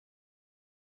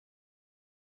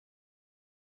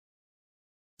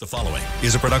The following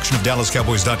is a production of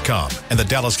DallasCowboys.com and the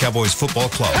Dallas Cowboys Football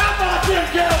Club. How about them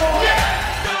Cowboys?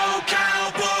 Yeah! Go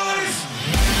Cowboys!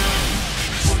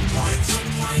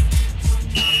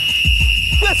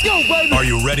 Let's go, baby! Are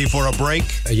you ready for a break?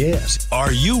 Yes.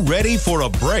 Are you ready for a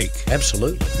break?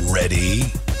 Absolutely. Ready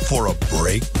for a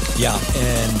break? Yeah,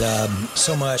 and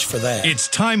so much for that. It's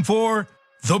time for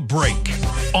The Break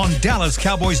on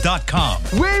DallasCowboys.com.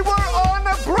 We were on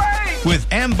the break!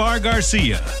 With Ambar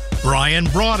Garcia, Brian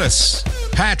Broaddus,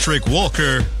 Patrick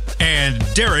Walker, and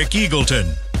Derek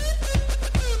Eagleton.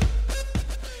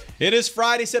 It is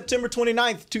Friday, September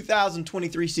 29th,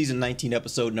 2023, season 19,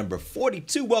 episode number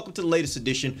 42. Welcome to the latest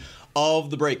edition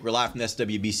of The Break. We're live from the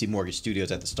SWBC Mortgage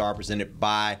Studios at the Star, presented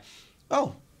by,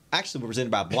 we're presented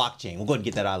by Blockchain. We'll go ahead and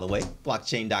get that out of the way,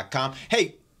 blockchain.com.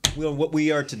 Hey,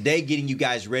 we are today getting you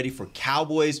guys ready for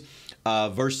Cowboys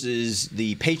versus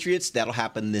the Patriots. That'll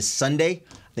happen this Sunday.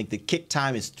 I think the kick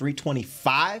time is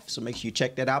 3:25, so make sure you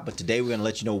check that out. But today we're going to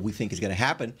let you know what we think is going to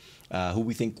happen, who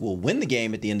we think will win the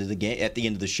game at the end of the game. At the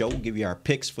end of the show, we'll give you our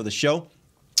picks for the show,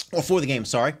 or for the game,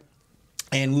 sorry.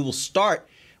 And we will start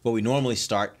what we normally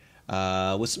start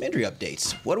with some injury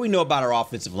updates. What do we know about our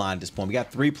offensive line at this point? We got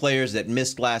 3 players that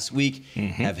missed last week,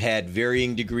 have had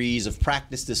varying degrees of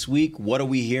practice this week. What are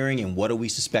we hearing, and what do we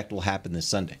suspect will happen this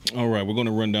Sunday? All right, we're going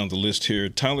to run down the list here.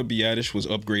 Tyler Biadasz was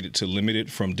upgraded to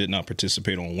limited from did not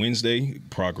participate on Wednesday.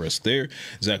 Progress there.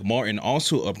 Zach Martin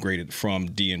also upgraded from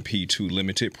DNP to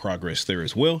limited. Progress there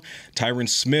as well. Tyron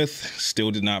Smith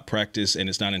still did not practice, and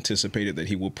it's not anticipated that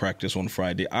he will practice on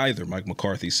Friday either. Mike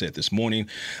McCarthy said this morning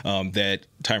that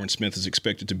Tyron Smith is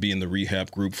expected to be in the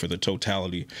rehab group for the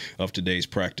totality of today's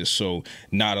practice. So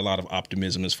not a lot of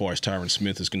optimism as far as Tyron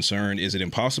Smith is concerned. Is it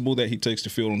impossible that he takes the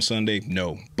field on Sunday?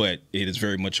 No, but it is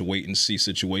very much a wait-and-see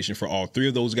situation for all 3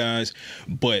 of those guys.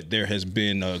 But there has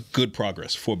been good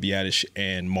progress for Biadasz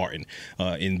and Martin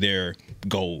in their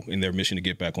goal, in their mission to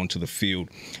get back onto the field.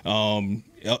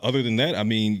 Other than that, I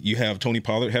mean, you have Tony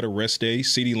Pollard had a rest day.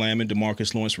 CeeDee Lamb and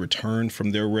DeMarcus Lawrence returned from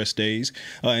their rest days.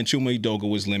 And Chuma Edoga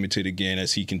was limited again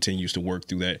as he continues to work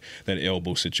through that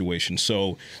elbow situation.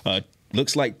 So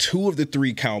looks like 2 of the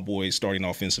 3 Cowboys starting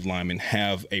offensive linemen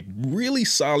have a really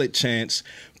solid chance.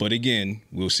 But again,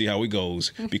 we'll see how it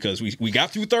goes because we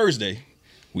got through Thursday.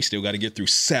 We still got to get through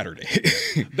Saturday.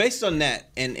 Based on that,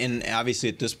 and obviously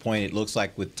at this point, it looks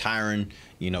like with Tyron,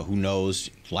 who knows,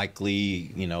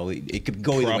 likely, it could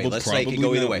go either way. Let's say it could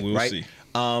go either way, we'll right? See.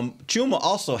 Chuma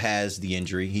also has the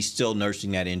injury. He's still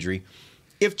nursing that injury.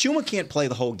 If Chuma can't play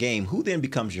the whole game, who then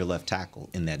becomes your left tackle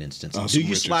in that instance? Awesome Do you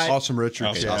Richards. slide? Awesome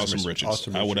Richards. Awesome Richards.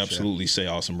 I would absolutely say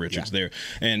Awesome Richards there.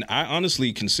 And I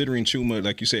honestly, considering Chuma,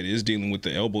 like you said, is dealing with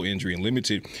the elbow injury and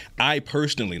limited, I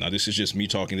personally, now this is just me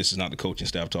talking, this is not the coaching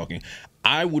staff talking,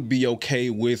 I would be okay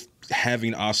with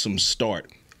having Awesome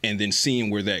start and then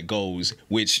seeing where that goes,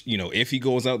 which, if he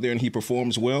goes out there and he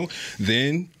performs well,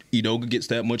 then Edoga gets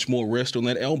that much more rest on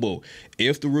that elbow.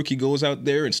 If the rookie goes out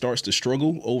there and starts to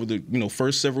struggle over the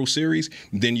first several series,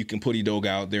 then you can put Edoga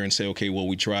out there and say, okay, well,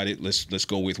 we tried it. Let's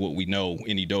go with what we know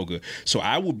in Edoga. So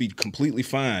I would be completely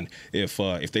fine if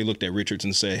they looked at Richards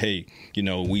and said, hey,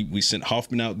 we sent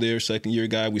Hoffman out there, second-year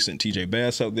guy. We sent T.J.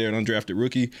 Bass out there, an undrafted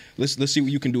rookie. Let's see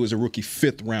what you can do as a rookie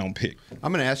 5th-round pick.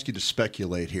 I'm going to ask you to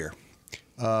speculate here.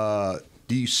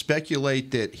 Do you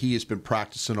speculate that he has been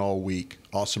practicing all week,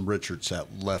 Awesome Richards at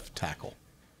left tackle,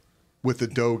 with the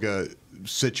Edoga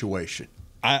situation?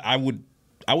 I would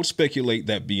speculate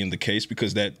that being the case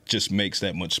because that just makes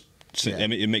that much sense. Yeah. I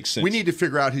mean, it makes sense. We need to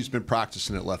figure out who's been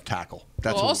practicing at left tackle.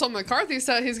 Also McCarthy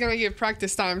said he's going to give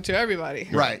practice time to everybody.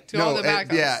 Right. To all the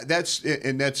backups.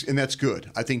 That's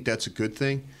good. I think that's a good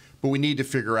thing. But we need to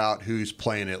figure out who's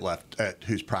playing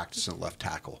who's practicing at left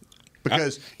tackle.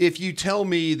 Because if you tell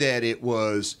me it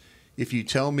was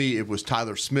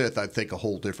Tyler Smith, I'd think a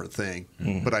whole different thing.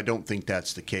 Mm-hmm. But I don't think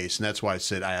that's the case, and that's why I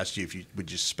asked you if you would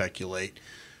just speculate.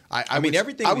 I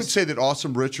would say that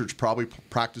Awesome Richards probably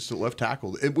practiced at left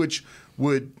tackle, which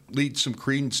would lead some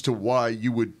credence to why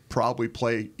you would probably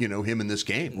play him in this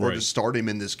game or to start him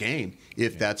in this game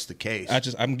if that's the case.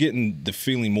 I'm getting the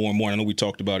feeling more and more. I know we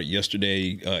talked about it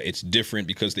yesterday. It's different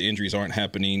because the injuries aren't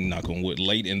happening, knock on wood,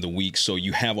 late in the week. So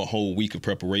you have a whole week of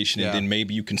preparation, and then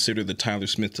maybe you consider the Tyler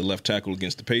Smith to left tackle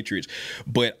against the Patriots.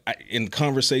 But in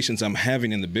conversations I'm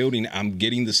having in the building, I'm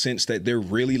getting the sense that they're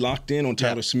really locked in on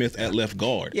Tyler Smith at left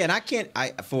guard. Yeah,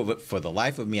 and for the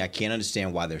life of me, I can't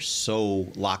understand why they're so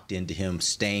locked into him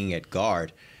staying at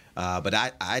guard. But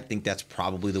I think that's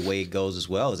probably the way it goes as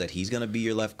well, is that he's going to be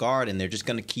your left guard, and they're just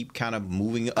going to keep kind of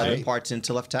moving other parts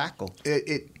into left tackle.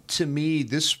 To me,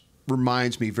 this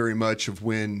reminds me very much of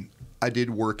when I did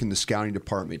work in the scouting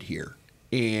department here.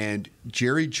 And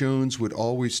Jerry Jones would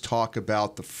always talk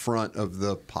about the front of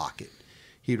the pocket.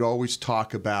 He'd always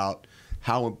talk about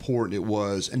how important it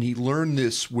was, and he learned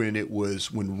this when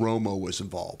Romo was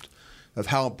involved, of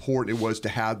how important it was to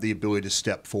have the ability to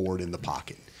step forward in the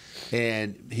pocket.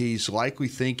 And he's likely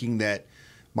thinking that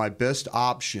my best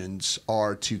options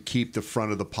are to keep the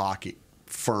front of the pocket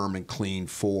firm and clean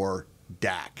for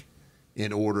Dak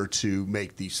in order to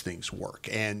make these things work.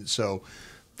 And so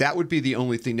that would be the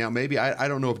only thing. Now, maybe I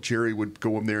don't know if Jerry would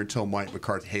go in there and tell Mike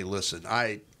McCarthy, hey, listen,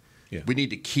 we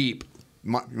need to keep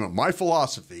my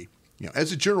philosophy.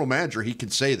 As a general manager, he can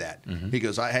say that. Mm-hmm. He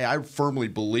goes, I firmly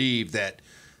believe that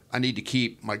I need to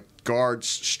keep my guards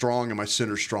strong and my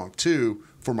center strong too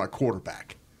for my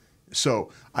quarterback.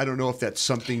 So I don't know if that's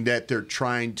something that they're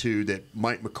trying to, that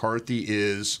Mike McCarthy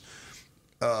is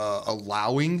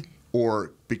allowing,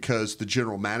 or because the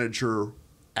general manager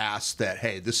asked that,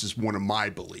 hey, this is one of my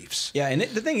beliefs. Yeah, and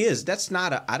the thing is,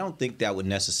 I don't think that would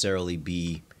necessarily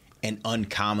be an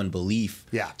uncommon belief.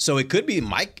 Yeah. So it could be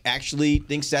Mike actually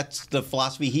thinks that's the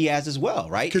philosophy he has as well,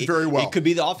 right? Could very well. It could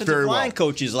be the offensive line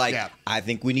coaches like, yeah. I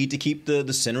think we need to keep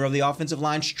the center of the offensive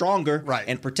line stronger, right,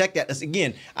 and protect that.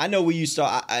 Again, I know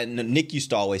Nick used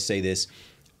to always say this,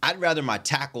 I'd rather my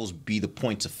tackles be the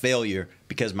points of failure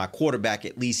because my quarterback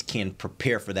at least can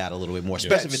prepare for that a little bit more,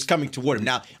 especially if it's coming toward him.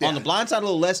 Now, on the blind side a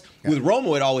little less. With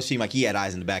Romo, it always seemed like he had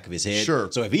eyes in the back of his head.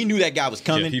 Sure. So if he knew that guy was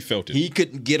coming, he felt it. He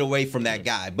couldn't get away from that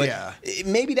guy. But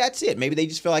maybe that's it. Maybe they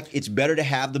just feel like it's better to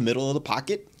have the middle of the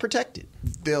pocket protected.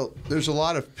 There's a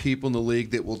lot of people in the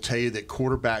league that will tell you that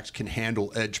quarterbacks can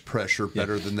handle edge pressure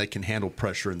better than they can handle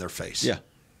pressure in their face. Yeah.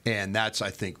 And that's,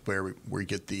 I think, where we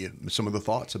get some of the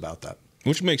thoughts about that.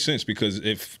 Which makes sense because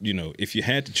if you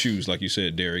had to choose, like you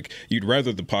said, Derek, you'd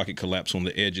rather the pocket collapse on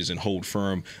the edges and hold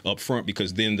firm up front,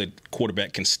 because then the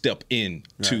quarterback can step in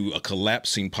to a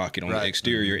collapsing pocket on the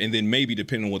exterior. And then maybe,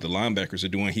 depending on what the linebackers are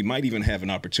doing, he might even have an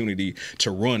opportunity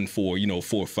to run for, 4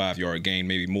 or 5 yard gain,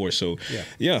 maybe more. So,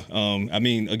 I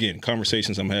mean, again,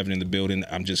 conversations I'm having in the building,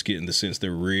 I'm just getting the sense they're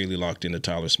really locked into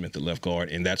Tyler Smith, the left guard.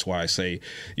 And that's why I say,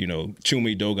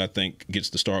 Chuma Doga, I think,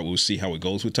 gets the start. We'll see how it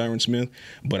goes with Tyron Smith.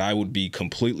 But I would be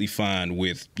completely fine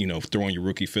with throwing your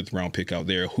rookie 5th round pick out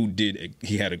there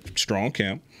he had a strong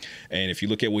camp, and if you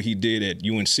look at what he did at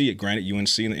UNC, granted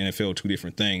UNC and the NFL are two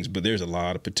different things, but there's a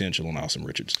lot of potential in Awesome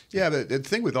Richards. Yeah, but the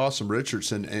thing with Awesome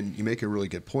Richards, and you make a really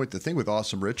good point, the thing with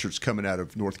Awesome Richards coming out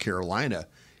of North Carolina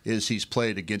is he's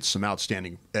played against some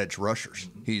outstanding edge rushers.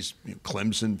 He's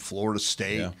Clemson, Florida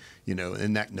State,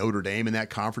 in that Notre Dame, in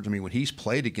that conference. I mean, when he's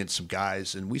played against some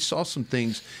guys, and we saw some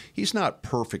things, he's not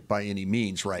perfect by any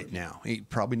means right now. He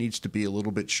probably needs to be a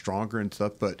little bit stronger and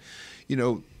stuff. But,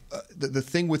 the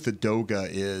thing with the Doga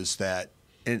is that,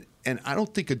 and I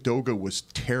don't think Adoga was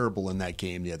terrible in that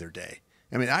game the other day.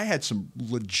 I mean, I had some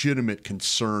legitimate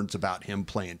concerns about him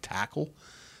playing tackle.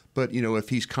 But, if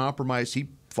he's compromised, he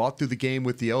fought through the game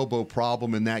with the elbow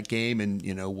problem in that game, and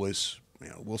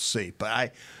we'll see.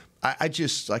 But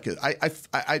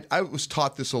I was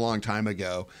taught this a long time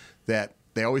ago, that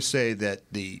they always say that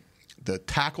the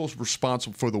tackle's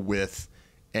responsible for the width,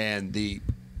 and the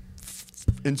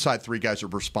inside 3 guys are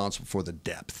responsible for the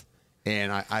depth.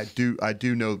 And I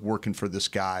do know, working for this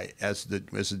guy as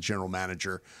a general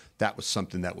manager, that was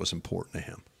something that was important to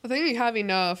him. I think you have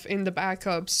enough in the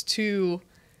backups to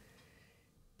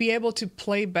be able to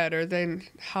play better than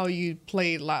how you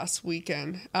played last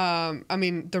weekend. I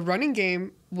mean, the running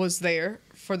game was there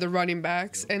for the running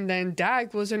backs, and then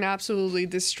Dak wasn't absolutely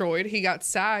destroyed. He got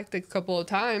sacked a couple of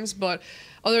times, but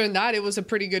other than that, it was a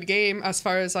pretty good game as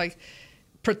far as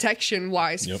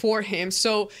protection-wise for him.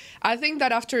 So I think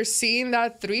that after seeing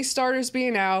that 3 starters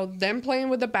being out, them playing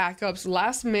with the backups,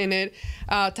 last-minute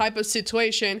type of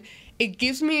situation, it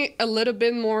gives me a little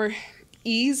bit more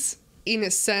ease in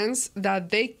a sense that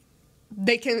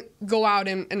they can go out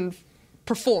and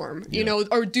perform,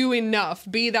 or do enough,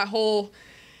 be that whole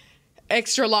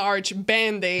extra large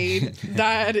Band-Aid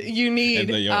that you need. And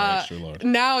they are extra large.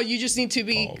 Now you just need to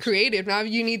be creative. Now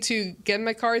you need to get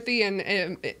McCarthy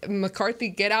and McCarthy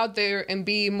get out there and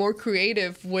be more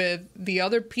creative with the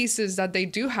other pieces that they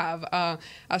do have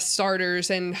as starters,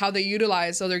 and how they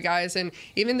utilize other guys, and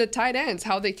even the tight ends,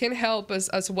 how they can help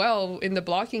as well in the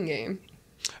blocking game.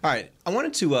 All right, I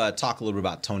wanted to talk a little bit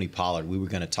about Tony Pollard. We were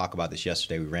going to talk about this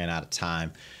yesterday. We ran out of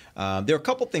time. There are a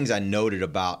couple things I noted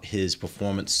about his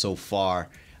performance so far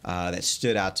that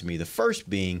stood out to me. The first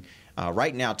being,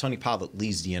 right now, Tony Pollard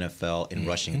leads the NFL in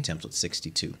rushing attempts with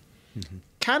 62.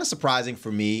 Kind of surprising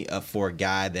for me, for a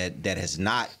guy that has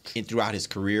not, throughout his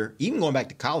career, even going back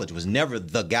to college, was never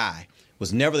the guy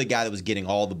that was getting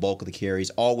all the bulk of the carries,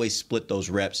 always split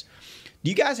those reps. Do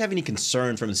you guys have any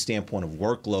concern from the standpoint of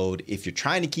workload if you're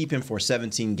trying to keep him for a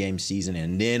 17-game season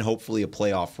and then hopefully a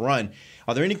playoff run?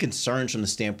 Are there any concerns from the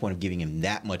standpoint of giving him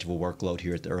that much of a workload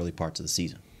here at the early parts of the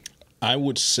season? I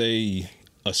would say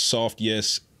a soft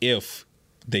yes if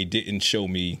they didn't show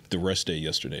me the rest day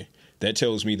yesterday. That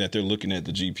tells me that they're looking at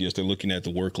the GPS, they're looking at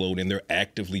the workload, and they're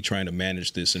actively trying to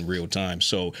manage this in real time.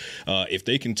 So if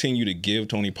they continue to give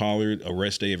Tony Pollard a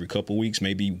rest day every couple weeks,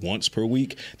 maybe once per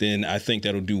week, then I think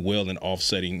that'll do well in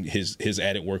offsetting his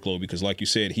added workload because, like you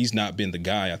said, he's not been the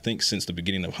guy, I think, since the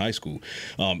beginning of high school.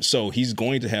 So he's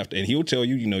going to have to, and he'll tell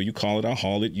you, you call it, I'll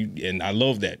haul it. And I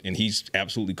love that, and he's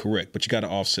absolutely correct. But you got to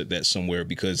offset that somewhere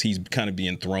because he's kind of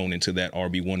being thrown into that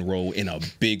RB1 role in a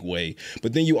big way.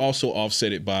 But then you also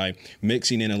offset it by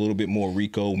mixing in a little bit more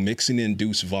Rico, mixing in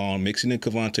Deuce Vaughn, mixing in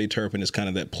Kevontae Turpin as kind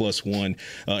of that +1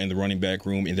 in the running back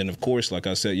room. And then, of course, like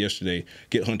I said yesterday,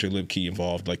 get Hunter Lipke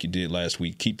involved like you did last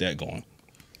week. Keep that going.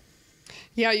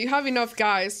 Yeah, you have enough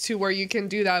guys to where you can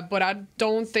do that, but I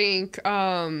don't think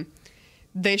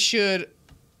they should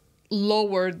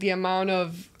lower the amount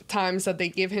of times that they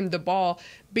give him the ball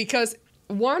because,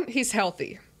 1, he's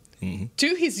healthy. Mm-hmm.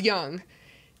 2, he's young.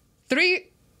 3,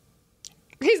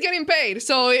 he's getting paid.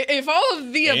 So if all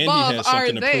of the above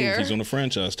are there, he's on a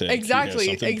franchise tag.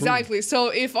 Exactly. So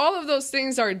if all of those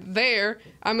things are there,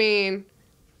 I mean,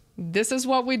 this is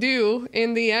what we do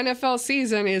in the NFL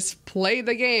season is play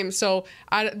the game. So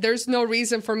there's no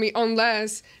reason for me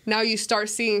unless now you start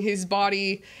seeing his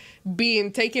body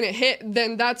taking a hit,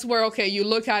 then that's where, okay, you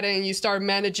look at it and you start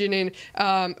managing it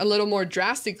a little more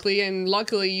drastically. And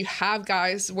luckily you have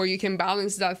guys where you can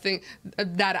balance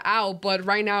that out. But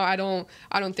right now, I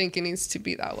don't think it needs to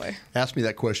be that way. Ask me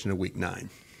that question in week 9.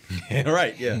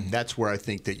 Right, yeah. That's where I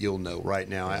think that you'll know right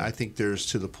now. I think there's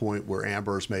to the point where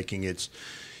Amber's making it's,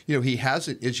 he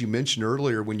hasn't, as you mentioned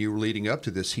earlier when you were leading up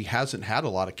to this, he hasn't had a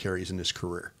lot of carries in his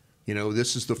career.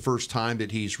 This is the first time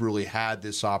that he's really had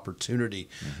this opportunity.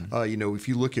 Mm-hmm. If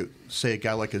you look at, say, a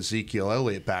guy like Ezekiel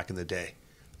Elliott back in the day,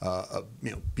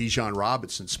 Bijan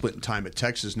Robinson splitting time at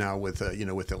Texas now with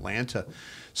Atlanta.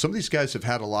 Some of these guys have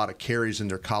had a lot of carries in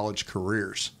their college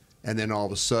careers, and then all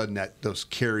of a sudden those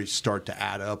carries start to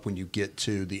add up when you get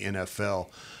to the NFL.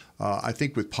 I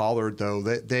think with Pollard though,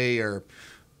 I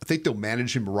think they'll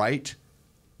manage him right,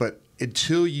 but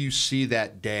until you see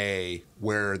that day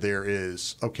where there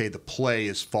is, the play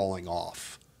is falling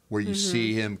off, where you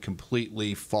see him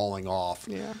completely falling off,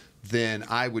 then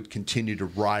I would continue to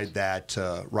ride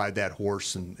that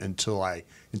horse until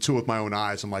with my own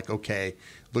eyes, I'm like, okay,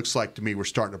 looks like to me we're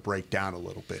starting to break down a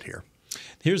little bit here.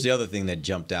 Here's the other thing that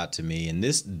jumped out to me, and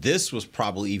this was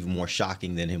probably even more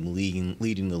shocking than him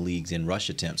leading the leagues in rush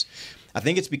attempts. I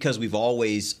think it's because we've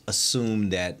always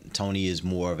assumed that Tony is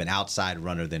more of an outside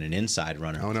runner than an inside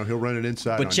runner. Oh, no, he'll run it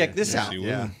inside. But check this out.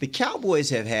 Yeah. The Cowboys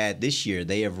have had this year,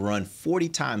 they have run 40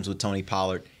 times with Tony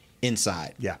Pollard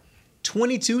inside. Yeah.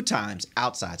 22 times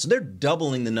outside. So they're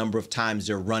doubling the number of times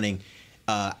they're running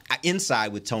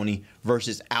inside with Tony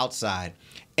versus outside.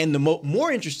 And the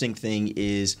more interesting thing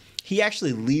is he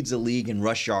actually leads the league in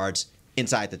rush yards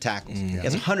inside the tackles. Mm-hmm. He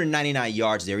has 199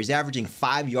 yards there. He's averaging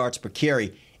 5 yards per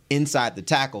carry inside the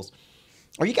tackles.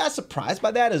 Are you guys surprised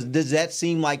by that? Does that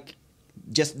seem like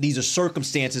just these are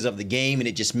circumstances of the game and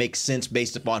it just makes sense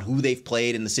based upon who they've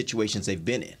played and the situations they've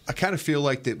been in? I kind of feel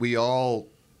like that we all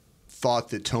thought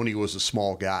that Tony was a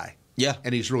small guy. Yeah.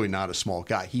 And he's really not a small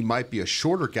guy. He might be a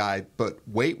shorter guy, but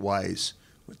weight-wise,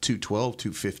 212,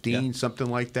 215, something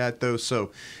like that, though.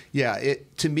 So, yeah,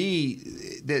 to me,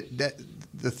 that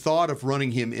the thought of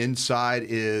running him inside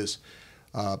is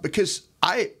because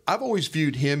I've always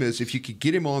viewed him as if you could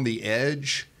get him on the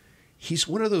edge, he's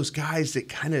one of those guys that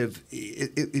kind of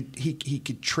he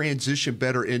could transition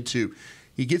better into.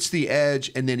 He gets the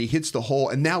edge and then he hits the hole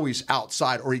and now he's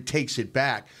outside or he takes it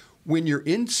back. When you're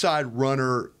inside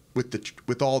runner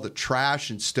with all the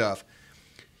trash and stuff,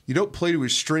 you don't play to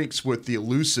his strengths with the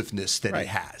elusiveness that he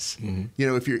has.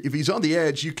 Mm-hmm. If he's on the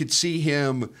edge, you could see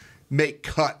him make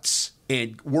cuts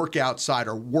and work outside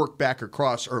or work back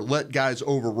across or let guys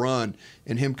overrun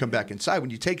and him come back inside. When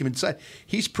you take him inside,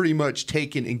 he's pretty much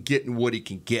taking and getting what he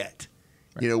can get,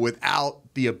 without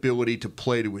the ability to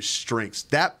play to his strengths.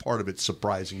 That part of it's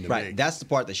surprising to me. Right. That's the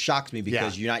part that shocks me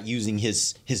because you're not using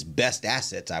his best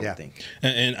assets, I would think.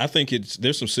 And I think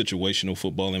there's some situational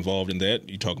football involved in that.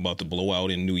 You talk about the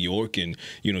blowout in New York and,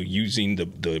 using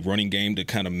the running game to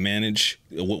kind of manage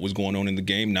what was going on in the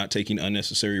game, not taking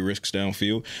unnecessary risks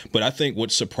downfield. But I think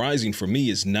what's surprising for me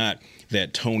is not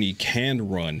that Tony can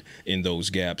run in those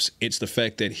gaps. It's the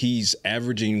fact that he's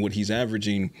averaging what he's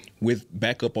averaging with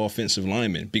backup offensive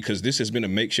linemen, because this has been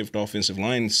been a makeshift offensive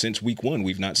line since week one.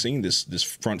 We've not seen this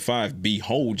front five be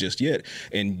whole just yet.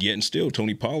 And yet and still,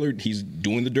 Tony Pollard, he's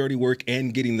doing the dirty work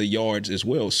and getting the yards as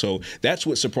well. So that's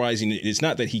what's surprising. It's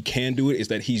not that he can do it, it's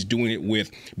that he's doing it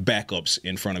with backups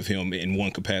in front of him in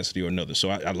one capacity or another. So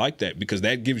I like that, because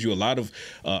that gives you a lot of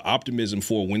optimism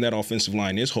for when that offensive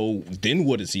line is whole, then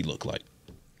what does he look like?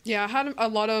 Yeah, I had a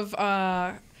lot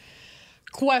of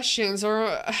questions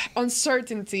or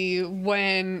uncertainty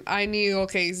when I knew,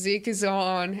 okay, Zeke is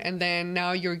on, and then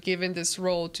now you're giving this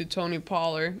role to Tony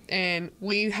Pollard. And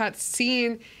we had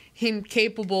seen him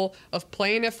capable of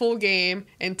playing a full game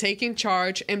and taking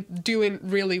charge and doing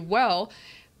really well,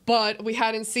 but we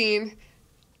hadn't seen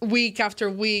week after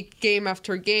week, game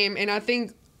after game. And I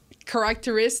think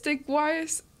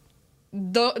characteristic-wise,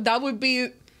 that would be...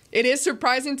 It is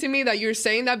surprising to me that you're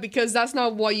saying that, because that's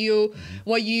not what you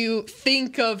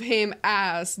think of him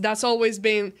as. That's always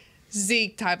been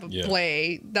Zeke type of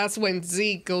play. That's when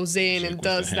Zeke goes in and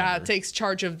does that, takes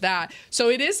charge of that. So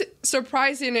it is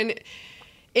surprising,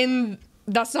 and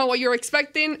that's not what you're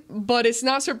expecting, but it's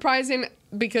not surprising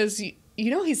because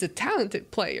he's a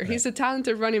talented player. Right. He's a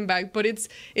talented running back, but it's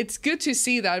good to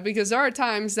see that, because there are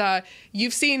times that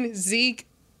you've seen Zeke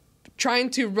trying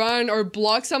to run or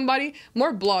block somebody,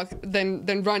 more block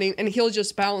than running, and he'll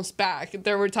just bounce back.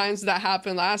 There were times that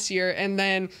happened last year, and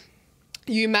then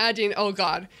you imagine, oh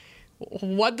God,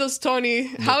 what does Tony,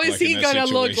 how is he going to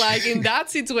look like in that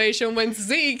situation when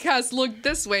Zeke has looked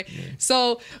this way? Yeah.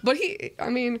 So, but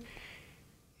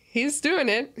he's doing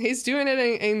it. He's doing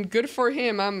it, and good for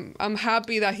him. I'm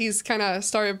happy that he's kind of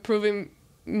started proving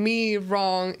me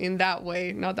wrong in that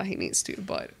way. Not that he needs to,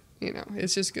 but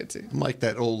it's just good to. I'm like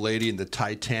that old lady in the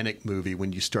Titanic movie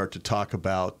when you start to talk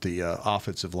about the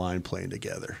offensive line playing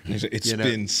together. It's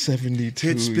been 72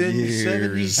 years. It's been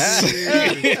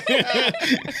 72 years.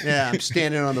 Yeah, I'm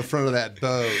standing on the front of that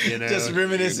boat, Just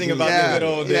reminiscing about the good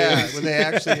old days. Yeah, when they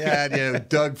actually had,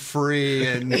 Doug Free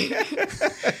and, they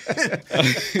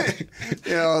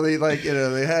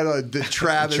had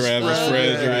Travis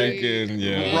Frederick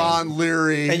and Ron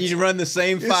Leary. And you run the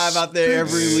same five out there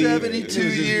every week. 72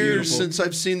 years since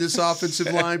I've seen this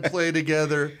offensive line play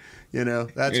together.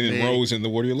 That's and me. Rose in the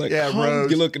water. You're like,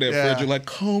 Rose. You're looking at Fred. You're like,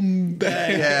 come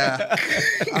back.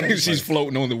 Yeah. She's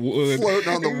floating on the wood.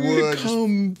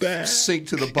 Come back. Sink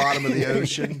to the bottom of the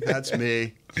ocean. That's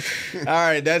me. All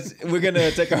right, we're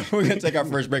gonna take our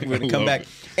first break. We're gonna come back.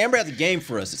 Amber has a game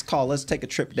for us. It's called "Let's Take a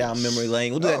Trip Down Memory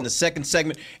Lane." We'll do that in the second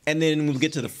segment, and then we'll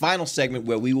get to the final segment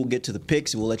where we will get to the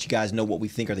picks, and we'll let you guys know what we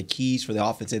think are the keys for the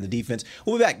offense and the defense.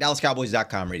 We'll be back.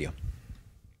 DallasCowboys.com radio.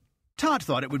 Todd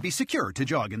thought it would be secure to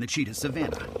jog in the cheetah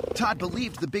savanna. Todd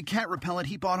believed the big cat repellent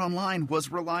he bought online was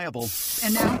reliable.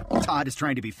 And now, Todd is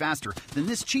trying to be faster than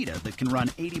this cheetah that can run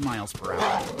 80 miles per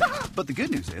hour. But the good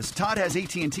news is, Todd has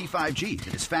AT&T 5G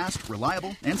that is fast,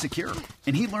 reliable, and secure.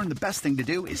 And he learned the best thing to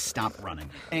do is stop running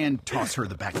and toss her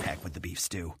the backpack with the beef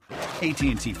stew.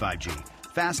 AT&T 5G.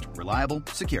 Fast, reliable,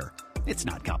 secure. It's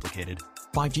not complicated.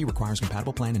 5G requires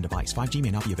compatible plan and device. 5G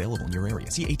may not be available in your area.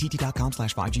 See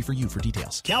att.com/5G for you for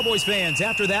details. Cowboys fans,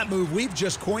 after that move, we've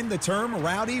just coined the term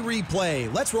Rowdy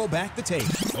Replay. Let's roll back the tape.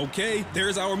 Okay,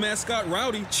 there's our mascot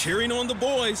Rowdy cheering on the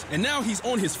boys. And now he's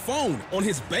on his phone, on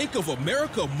his Bank of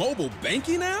America mobile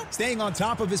banking app? Staying on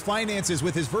top of his finances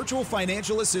with his virtual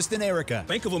financial assistant, Erica.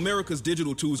 Bank of America's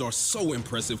digital tools are so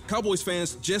impressive. Cowboys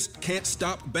fans just can't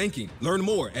stop banking. Learn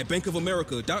more at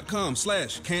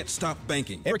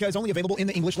bankofamerica.com/can't-stop-banking. Erica is only available in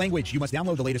the English language. You must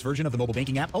download the latest version of the mobile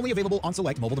banking app, only available on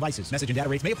select mobile devices. Message and data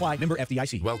rates may apply. Member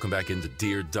FDIC. Welcome back into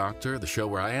Dear Doctor, the show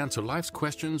where I answer life's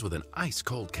questions with an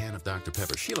ice-cold can of Dr.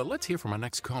 Pepper. Sheila, let's hear from our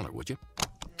next caller, would you?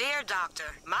 Dear Doctor,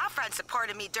 my friend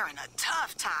supported me during a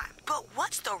tough time, but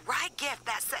what's the right gift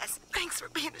that says, thanks for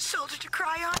being a shoulder to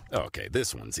cry on? Okay,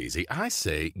 this one's easy. I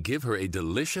say give her a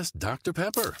delicious Dr.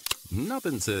 Pepper.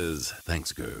 Nothing says,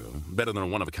 thanks, girl, better than a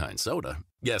one-of-a-kind soda.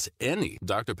 Yes, any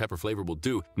Dr. Pepper flavor will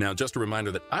do. Now, just a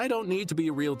reminder that I don't need to be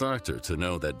a real doctor to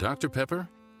know that Dr. Pepper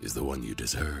is the one you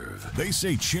deserve. They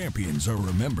say champions are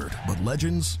remembered, but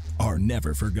legends are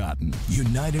never forgotten.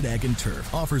 United Ag &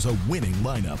 Turf offers a winning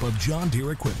lineup of John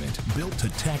Deere equipment built to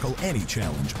tackle any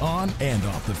challenge on and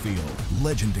off the field.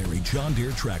 Legendary John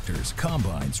Deere tractors,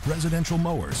 combines, residential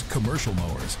mowers, commercial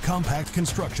mowers, compact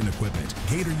construction equipment,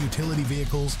 Gator utility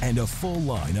vehicles, and a full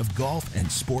line of golf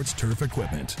and sports turf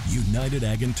equipment. United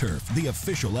Ag & Turf, the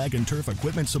official Ag & Turf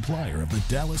equipment supplier of the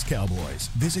Dallas Cowboys.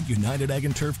 Visit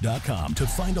UnitedAgAndTurf.com to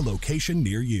find a location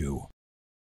near you.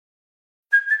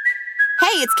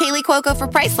 Hey, it's Kaylee Cuoco for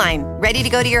Priceline. Ready to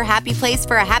go to your happy place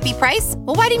for a happy price?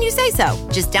 Well, why didn't you say so?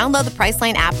 Just download the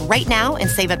Priceline app right now and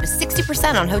save up to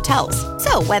 60% on hotels.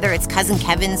 So whether it's Cousin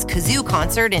Kevin's Kazoo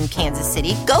Concert in Kansas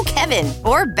City, go Kevin,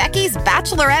 or Becky's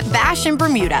Bachelorette Bash in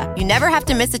Bermuda, you never have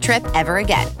to miss a trip ever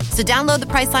again. So download the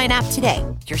Priceline app today.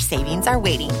 Your savings are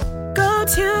waiting. Go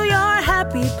to your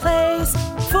happy place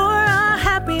for a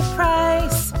happy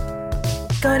price.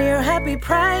 Go to your happy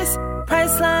price,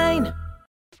 Priceline.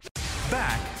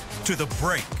 Back to the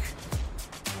break.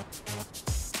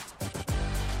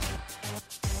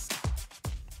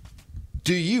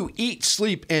 Do you eat,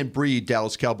 sleep, and breathe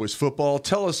Dallas Cowboys football?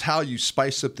 Tell us how you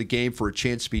spice up the game for a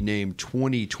chance to be named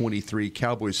 2023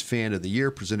 Cowboys Fan of the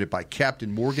Year, presented by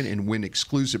Captain Morgan, and win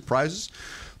exclusive prizes,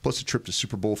 plus a trip to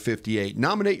Super Bowl 58.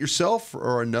 Nominate yourself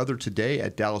or another today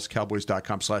at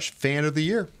dallascowboys.com/fan of the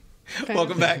year.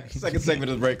 Welcome back. Second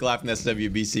segment of the break, live from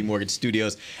SWBC Mortgage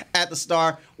Studios at the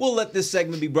Star. We'll let this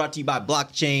segment be brought to you by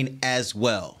blockchain as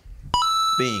well.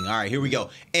 Bing. All right, here we go.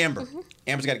 Amber.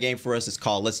 Amber's got a game for us. It's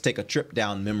called Let's Take a Trip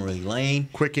Down Memory Lane.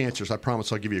 Quick answers. I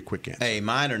promise I'll give you a quick answer. Hey,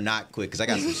 mine are not quick because I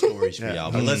got some stories for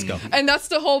y'all, but let's go. And that's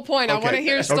the whole point. I want to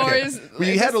hear stories. Well,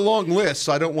 you had a long list,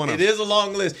 so I don't want to. It is a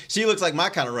long list. She looks like my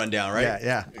kind of rundown, right?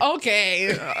 Yeah.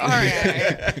 Okay. All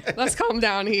right. Let's calm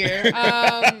down here.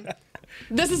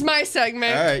 This is my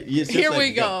segment. All right. Yes, Here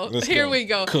we go. We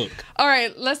go. Cook. All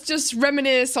right. Let's just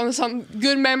reminisce on some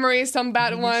good memories, some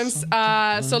bad ones.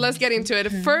 So let's get into it.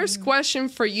 First question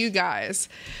for you guys.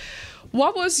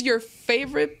 What was your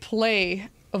favorite play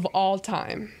of all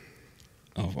time?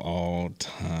 Of all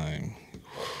time.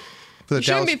 You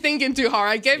shouldn't be thinking too hard.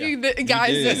 I gave you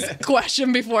guys this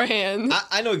question beforehand.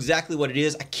 I know exactly what it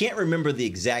is. I can't remember the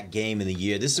exact game in the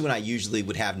year. This is when I usually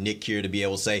would have Nick here to be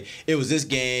able to say, it was this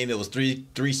game, it was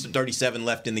 3:37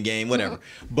 left in the game, whatever.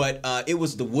 But it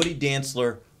was the Woody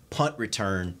Dantzler punt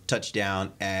return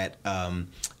touchdown at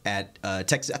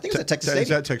Texas. I think it was at Texas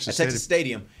Stadium. At Texas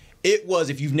Stadium. It was,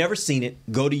 if you've never seen it,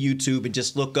 go to YouTube and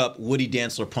just look up Woody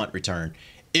Dantzler punt return.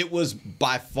 It was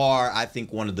by far, I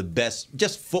think, one of the best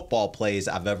just football plays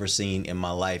I've ever seen in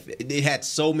my life. It had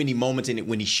so many moments in it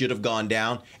when he should have gone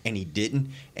down, and he didn't,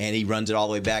 and he runs it all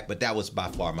the way back. But that was by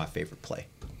far my favorite play.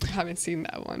 I haven't seen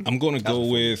that one. I'm going to go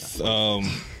with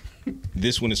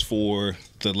this one is for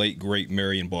the late, great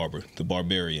Marion Barber, the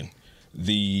Barbarian.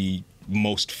 The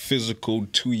most physical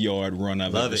 2-yard run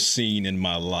I've ever seen in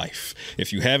my life.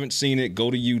 If you haven't seen it, go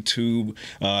to YouTube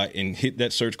and hit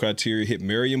that search criteria, hit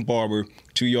Marion Barber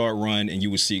 2-yard run, and you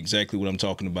will see exactly what I'm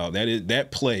talking about. That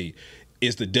play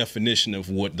is the definition of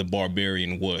what the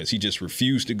Barbarian was. He just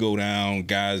refused to go down,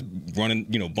 guys running,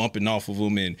 bumping off of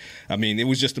him. And I mean, it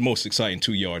was just the most exciting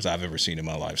 2 yards I've ever seen in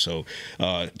my life. So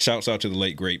shouts out to the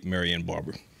late, great Marion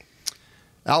Barber.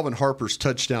 Alvin Harper's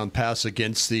touchdown pass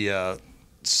against the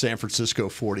San Francisco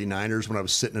 49ers when I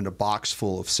was sitting in a box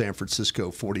full of San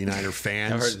Francisco 49er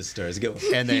fans. I've heard the story. It's a good one.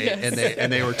 And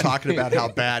they were talking about how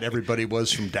bad everybody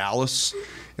was from Dallas.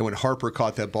 And when Harper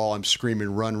caught that ball, I'm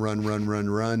screaming, run, run, run, run,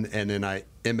 run. And then I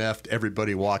MF'd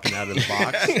everybody walking out of the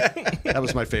box. That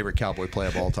was my favorite Cowboy play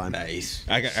of all time. Nice.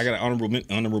 I got an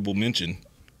honorable mention.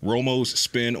 Romo's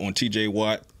spin on T.J.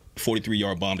 Watt,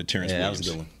 43-yard bomb to Terrence Williams. That was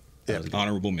a good one.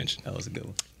 Honorable mention. That was a good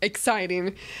one.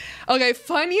 Exciting. Okay,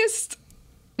 funniest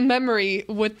memory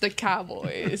with the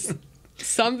Cowboys.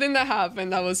 Something that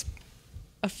happened that was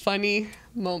a funny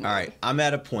moment. All right, I'm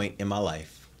at a point in my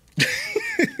life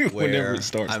where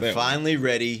I'm finally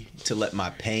ready to let my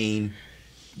pain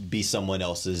be someone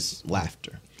else's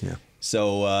laughter. Yeah.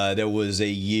 So there was a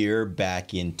year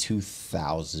back in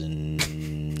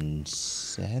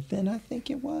 2007, I think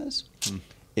it was.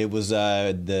 It was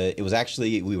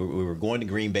actually we were going to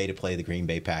Green Bay to play the Green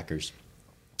Bay Packers.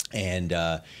 And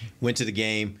went to the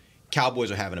game. Cowboys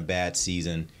are having a bad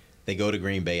season. They go to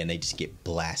Green Bay and they just get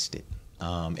blasted.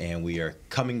 And we are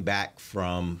coming back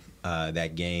from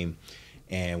that game,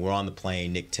 and we're on the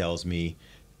plane. Nick tells me,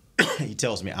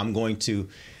 I'm going to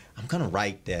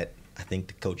write that I think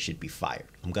the coach should be fired.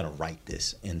 I'm going to write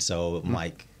this. And so I'm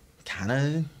like, kind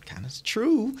of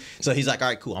true. So he's like, all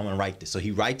right, cool. I'm going to write this. So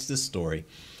he writes this story.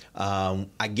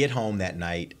 I get home that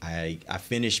night. I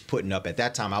finished putting up, at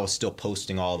that time I was still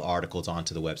posting all the articles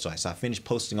onto the website. So I finished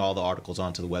posting all the articles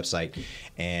onto the website,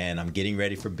 and I'm getting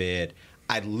ready for bed.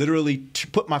 I literally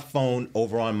put my phone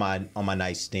over on my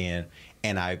nightstand,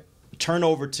 and I turn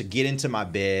over to get into my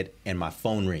bed, and my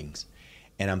phone rings.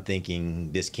 And I'm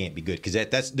thinking, this can't be good, because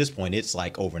at this point it's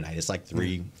like overnight. It's like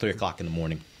 3 o'clock in the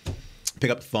morning.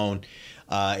 Pick up the phone.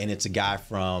 And it's a guy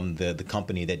from the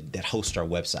company that hosts our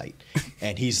website.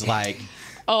 And he's like...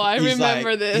 Oh, I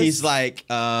remember this. He's like,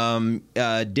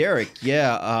 Derek,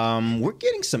 we're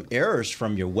getting some errors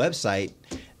from your website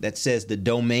that says the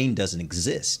domain doesn't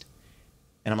exist.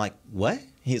 And I'm like, what?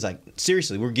 He's like,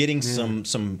 seriously, we're getting some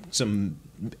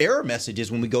error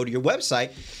messages when we go to your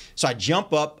website. So I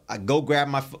jump up, I go grab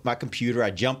my computer, I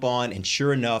jump on, and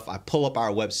sure enough, I pull up our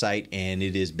website, and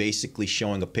it is basically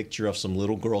showing a picture of some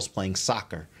little girls playing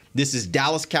soccer. This is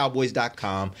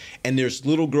DallasCowboys.com, and there's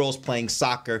little girls playing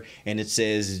soccer, and it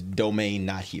says domain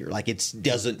not here. Like, it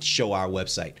doesn't show our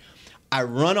website. I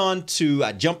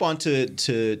jump onto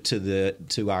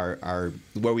our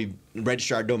where we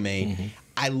register our domain. Mm-hmm.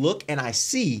 I look and I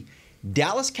see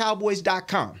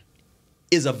DallasCowboys.com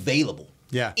is available.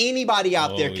 Yeah. Anybody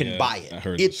out there can buy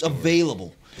it. It's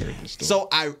available. So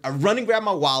I run and grab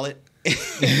my wallet,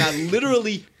 and I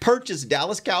literally purchased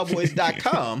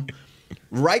DallasCowboys.com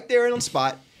right there on the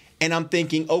spot. And I'm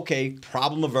thinking, okay,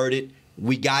 problem averted.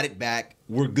 We got it back.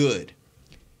 We're good.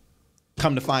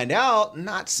 Come to find out,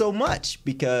 not so much,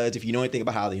 because if you know anything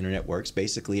about how the internet works,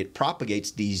 basically it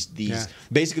propagates these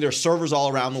basically there are servers all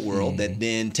around the world that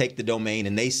then take the domain,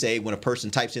 and they say when a person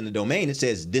types in the domain, it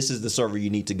says this is the server you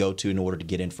need to go to in order to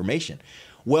get information.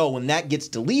 Well, when that gets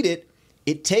deleted,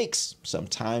 it takes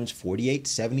sometimes 48,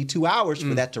 72 hours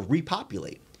for that to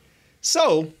repopulate.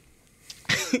 So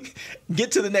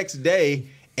get to the next day,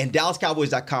 and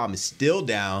DallasCowboys.com is still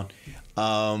down.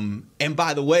 And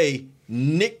by the way,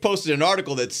 Nick posted an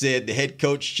article that said the head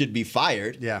coach should be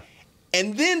fired. Yeah.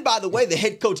 And then, by the way, the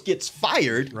head coach gets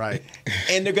fired. Right.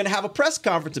 And they're going to have a press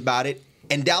conference about it.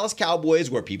 And Dallas Cowboys,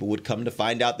 where people would come to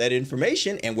find out that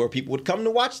information and where people would come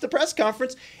to watch the press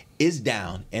conference, is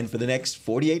down. And for the next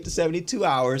 48 to 72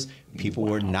 hours, people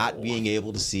were not being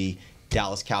able to see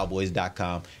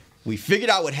DallasCowboys.com. We figured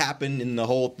out what happened in the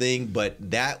whole thing, but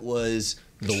that was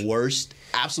the worst,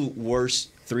 absolute worst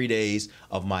 3 days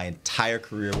of my entire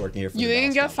career working here for the Dallas Cowboys. You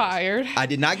didn't get fired. I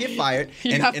did not get fired.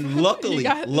 and luckily,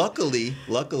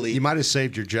 you might have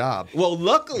saved your job. Well,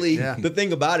 luckily, the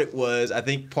thing about it was, I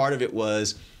think part of it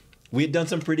was we had done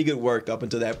some pretty good work up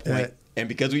until that point. And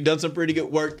because we'd done some pretty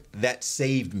good work, that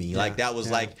saved me. Like, that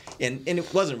was like, and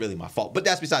it wasn't really my fault. But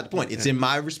that's beside the point. It's in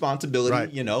my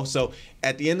responsibility, you know. So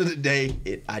at the end of the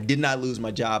day, I did not lose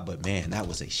my job. But, man, that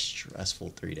was a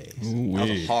stressful 3 days. That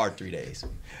was a hard 3 days.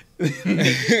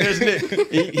 There's Nick.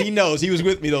 He knows. He was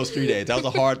with me those 3 days. That was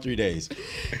a hard 3 days.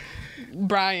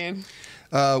 Brian.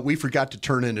 We forgot to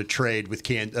turn in a trade with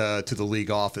to the league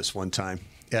office one time.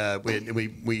 It's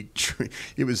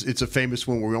a famous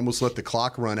one where we almost let the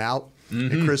clock run out.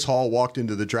 Mm-hmm. And Chris Hall walked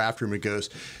into the draft room and goes,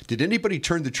 "Did anybody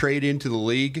turn the trade into the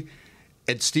league?"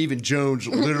 And Stephen Jones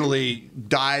literally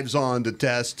dives on the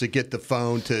desk to get the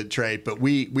phone to trade. But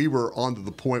we were on to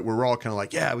the point where we're all kind of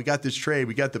like, yeah, we got this trade.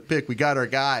 We got the pick. We got our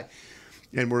guy.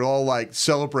 And we're all like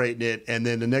celebrating it. And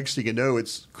then the next thing you know,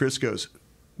 it's Chris goes,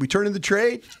 "We turned in the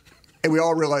trade?" And we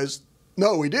all realized,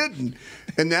 no, we didn't.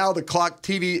 And now the clock,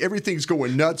 TV, everything's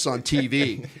going nuts on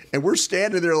TV. And we're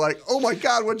standing there like, oh, my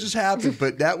God, what just happened?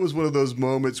 But that was one of those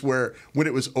moments where when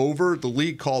it was over, the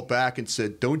league called back and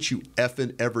said, don't you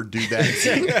effing ever do that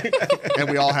again. And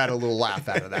we all had a little laugh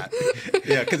out of that.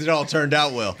 Yeah, because it all turned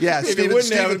out well. Yeah, if it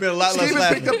wouldn't have, it would have been a lot less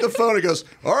laughing. Stephen picked up the phone and goes,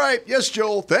 all right, yes,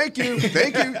 Joel, thank you.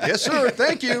 Yes, sir,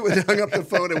 thank you. And hung up the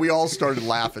phone, and we all started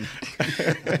laughing.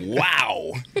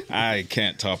 Wow. I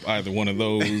can't top either one of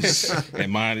those. And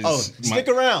mine is stick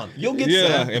around. You'll get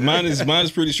some. And mine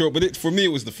is pretty short. But for me,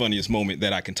 it was the funniest moment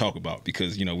that I can talk about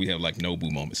because, you know, we have like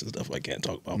Nobu moments and stuff I can't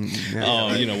talk about.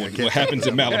 You know, what happens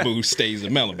in Malibu stays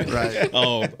in Malibu.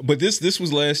 Right. But this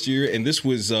was last year, and this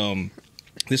was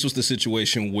the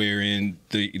situation wherein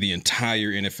the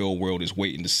entire NFL world is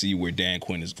waiting to see where Dan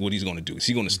Quinn is, what he's going to do. Is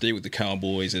he going to stay with the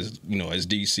Cowboys as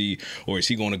DC, or is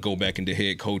he going to go back into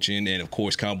head coaching? And of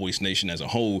course, Cowboys Nation as a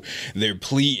whole, they're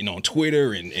pleading on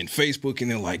Twitter and Facebook, and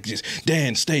they're like, just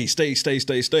Dan, stay.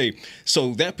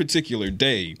 So that particular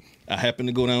day, I happened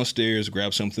to go downstairs,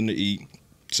 grab something to eat.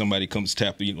 Somebody comes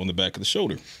tap me on the back of the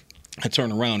shoulder. I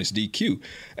turn around, it's DQ.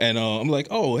 And I'm like,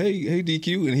 oh, hey,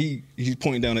 DQ. And he's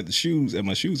pointing down at my shoes,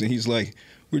 and he's like,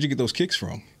 where'd you get those kicks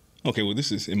from? Okay, well,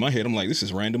 this is, in my head, I'm like, this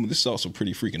is random. This is also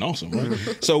pretty freaking awesome,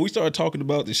 right? So we started talking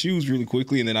about the shoes really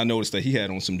quickly, and then I noticed that he had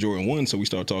on some Jordan 1s, so we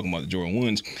started talking about the Jordan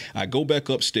 1s. I go back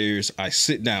upstairs. I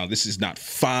sit down. This is not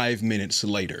 5 minutes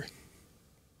later.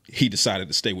 He decided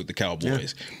to stay with the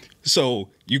Cowboys. Yeah. So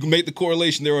you can make the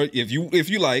correlation there if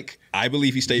you like. I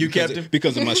believe he stayed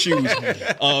because of my shoes.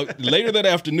 Later that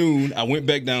afternoon, I went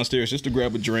back downstairs just to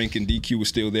grab a drink, and DQ was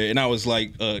still there. And I was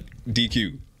like,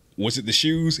 DQ, Was it the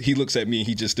shoes? He looks at me and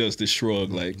he just does this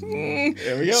shrug like,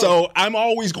 There we go. So I'm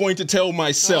always going to tell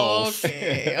myself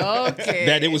Okay.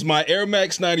 that it was my Air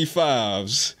Max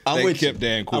 95s that kept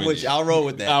Dan Quinn. I'm with you. I'll roll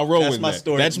with that. I'll roll That's with my that.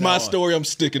 story That's from my now on. story. I'm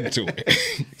sticking to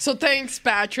it. So thanks,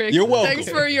 Patrick. You're welcome. Thanks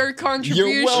for your contribution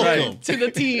You're welcome. to the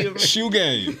team. Shoe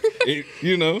game.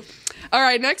 You know. All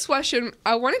right, next question.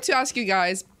 I wanted to ask you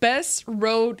guys best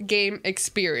road game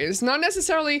experience. Not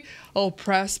necessarily,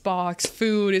 press box,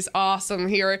 food is awesome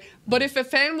here. But if a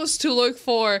fan was to look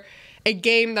for a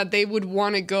game that they would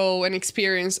want to go and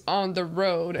experience on the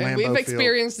road, and Lambeau we've Field.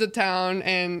 experienced the town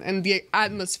and the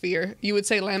atmosphere, you would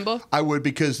say Lambeau? I would,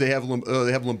 because they have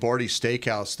Lombardi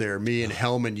Steakhouse there. Me and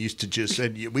Hellman used to just,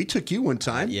 and we took you one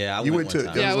time. Yeah, I you went went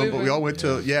one to. time. We all went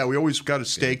to. Yeah, we always got a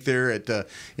steak there at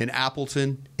in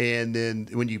Appleton, and then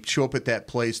when you show up at that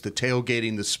place, the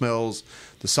tailgating, the smells,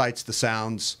 the sights, the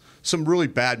sounds. Some really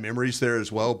bad memories there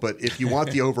as well, but if you want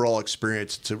the overall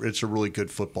experience, it's a really good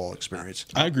football experience.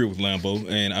 I agree with Lambeau,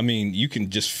 and I mean you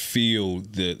can just feel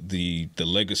the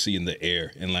legacy in the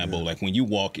air in Lambeau. Yeah. Like when you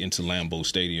walk into Lambeau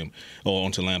Stadium or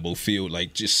onto Lambeau Field,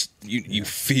 like just you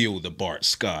feel the Bart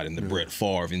Scott and the Brett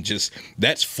Favre, and just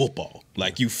that's football.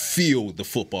 Like you feel the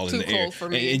football in the air,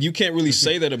 and you can't really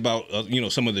say that about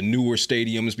some of the newer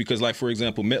stadiums, because like for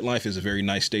example, MetLife is a very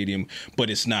nice stadium,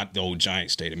 but it's not the old Giant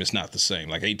Stadium. It's not the same.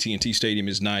 Like AT&T Stadium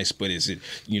is nice, but is it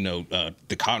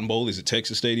the Cotton Bowl is a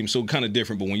Texas Stadium, so kind of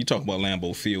different. But when you talk about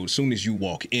Lambeau Field, as soon as you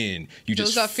walk in, you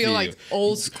Does just that feel like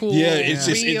old school? Yeah, it's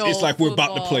just it's like we're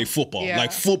about to play football. Yeah.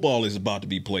 Like football is about to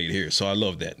be played here, so I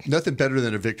love that. Nothing better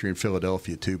than a victory in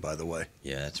Philadelphia too, by the way.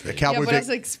 Yeah, that's right. Cowboy but as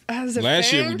a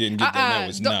last fan, year we didn't get that. That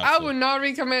was not. I would not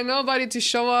recommend nobody to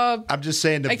show up. I'm just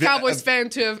saying a Cowboys fan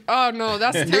to. Oh no,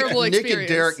 that's a terrible experience. Nick and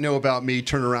Derek know about me.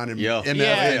 Turn around and you let them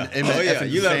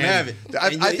have it.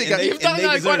 I think you've done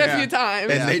that quite a few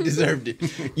times, and they deserved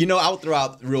it. I'll throw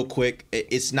out real quick.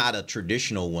 It's not a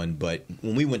traditional one, but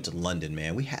when we went to London,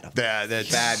 man, we had a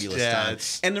fabulous time.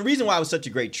 And the reason why it was such a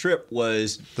great trip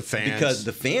was the fans, because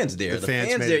the fans there,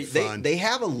 they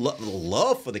have a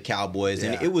love for the Cowboys,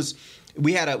 and it was.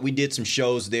 We did some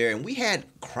shows there, and we had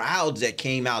crowds that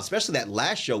came out, especially that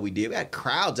last show we did. We had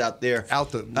crowds out there,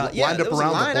 lined up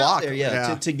around the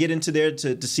block, to get into there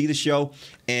to see the show.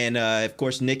 And of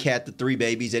course, Nick had the 3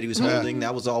 babies that he was holding.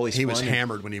 That was always he fun. was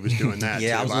hammered when he was doing that.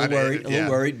 Yeah, I was a little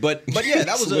worried, but yeah,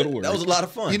 that was a lot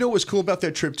of fun. You know what's cool about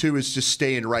that trip too is just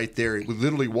staying right there. We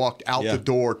literally walked out the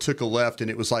door, took a left, and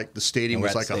it was like the stadium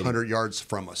was like 100 yards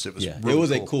from us. It was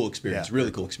really a cool experience. Yeah.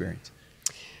 Really cool experience.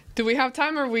 Do we have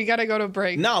time, or we gotta go to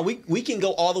break? No, we can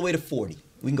go all the way to 40.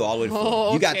 We can go all the way to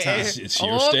 40. You got time. It's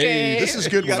your stage. This is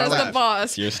good. That's the boss.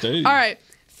 It's your stage. All right.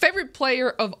 Favorite player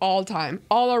of all time,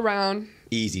 all around.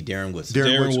 Easy, Darren Woodson.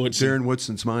 Darren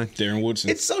Woodson's mine. Darren Woodson.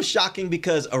 It's so shocking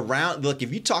because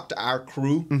if you talk to our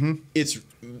crew,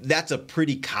 that's a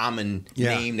pretty common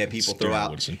name that people throw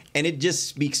out. Woodson. And it just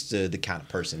speaks to the kind of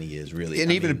person he is, really. And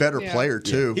a better player,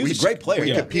 too. He was a great player.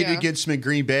 We competed against him in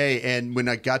Green Bay, and when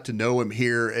I got to know him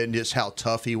here and just how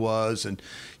tough he was, and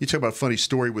you talk about a funny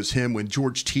story was him when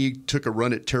George Teague took a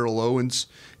run at Terrell Owens.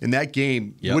 In that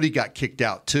game, Woody got kicked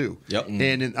out, too. Yep.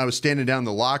 And I was standing down in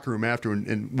the locker room after,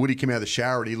 and Woody came out of the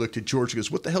shower, and he looked at George and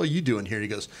goes, "What the hell are you doing here?" And he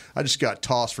goes, "I just got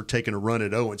tossed for taking a run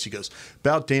at Owens." He goes,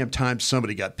 "About damn time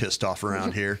somebody got pissed off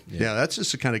around here." Yeah, that's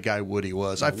just the kind of guy Woody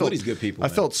was. Woody's good people. I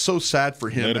felt so sad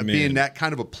for him being that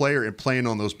kind of a player and playing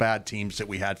on those bad teams that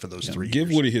we had for those 3 years.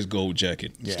 Give Woody his gold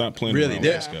jacket. Stop playing around with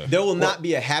this guy. There will not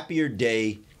be a happier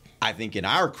day, I think, in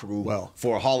our crew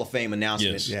for a Hall of Fame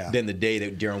announcement than the day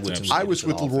that Darren Woodson was. I was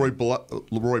with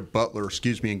Leroy Butler,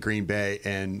 in Green Bay,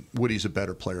 and Woody's a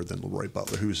better player than Leroy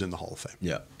Butler, who's in the Hall of Fame.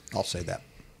 Yeah. I'll say that.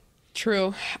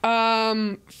 True.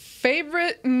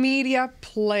 Favorite media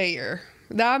player.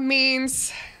 That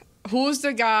means who's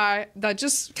the guy that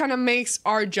just kind of makes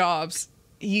our jobs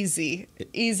easy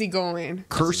going.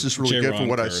 Curse is really good for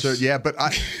what I said. Yeah, but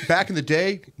back in the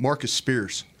day, Marcus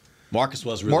Spears. Marcus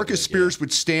was really Marcus Spears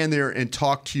would stand there and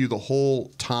talk to you the whole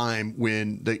time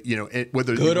when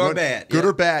whether good or bad. Good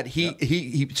or bad.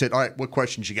 He said, "All right, what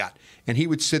questions you got?" And he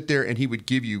would sit there and he would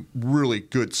give you really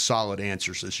good, solid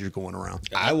answers as you're going around.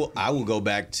 I will go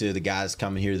back to the guys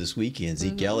coming here this weekend,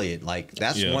 Zeke Elliott. Like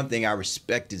that's one thing I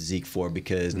respected Zeke for,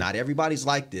 because not everybody's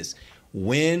like this.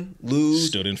 Win, lose.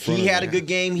 Stood in front he of had him. a good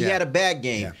game. He had a bad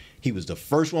game. Yeah. He was the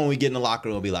first one we get in the locker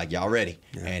room and be like, "Y'all ready?"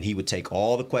 Yeah. And he would take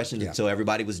all the questions until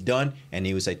everybody was done, and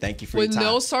he would say, "Thank you for your time." With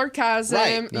no sarcasm.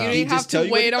 Right. You didn't have to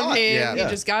wait on him. He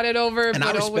just got it over, and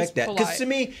but I always respect that. polite. Because to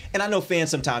me, and I know fans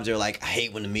sometimes they're like, "I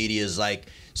hate when the media is like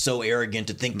so arrogant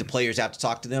to think the players have to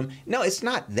talk to them. No, it's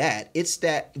not that. It's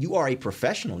that you are a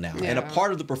professional now. And a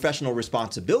part of the professional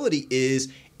responsibility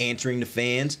is answering the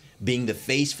fans, being the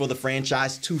face for the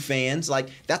franchise to fans. Like,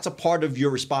 that's a part of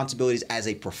your responsibilities as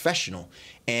a professional.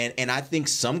 And I think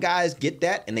some guys get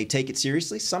that and they take it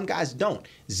seriously. Some guys don't.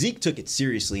 Zeke took it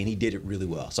seriously and he did it really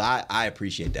well. So I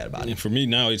appreciate that about him. And for me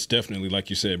now, it's definitely, like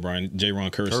you said, Brian, J-Ron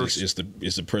Kearse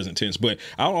is the present tense. But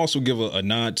I'll also give a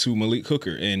nod to Malik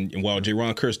Hooker. And while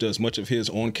J-Ron Kearse does much of his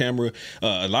on camera,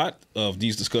 a lot of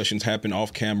these discussions happen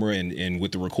off camera and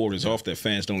with the recorders off that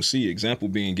fans don't see. Example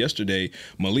being yesterday,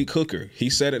 Malik Hooker, he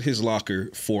sat at his locker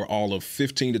for all of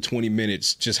 15 to 20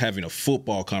 minutes just having a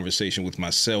football conversation with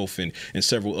myself and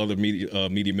several other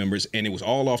media members. And it was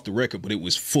all off the record, but it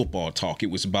was football talk.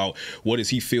 It was about what does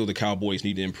he feel the Cowboys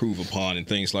need to improve upon and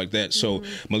things like that. So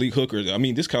Malik Hooker, I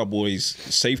mean, this Cowboys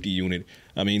safety unit,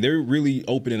 I mean, they're really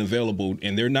open and available,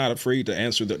 and they're not afraid to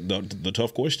answer the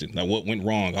tough question. Now, what went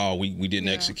wrong? Oh, we didn't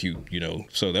execute,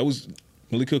 So that was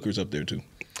Malik Hooker's up there too.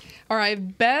 All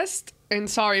right, best. And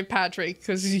sorry, Patrick,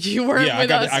 because you weren't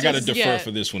with us. I got to defer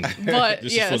for this one. But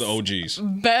this is for the OGs.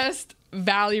 Best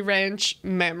Valley Ranch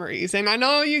memories. And I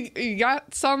know you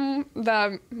got some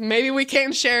that maybe we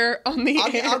can't share on the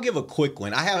air. I'll give a quick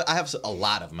one. I have a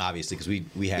lot of them, obviously, because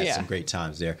we had some great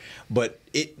times there. But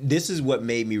this is what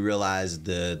made me realize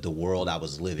the world I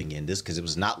was living in. Because it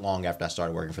was not long after I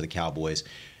started working for the Cowboys.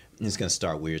 And it's going to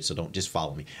start weird, so don't just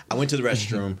follow me. I went to the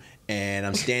restroom, and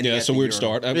I'm standing at the urinal. It's a weird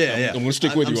start. I'm going to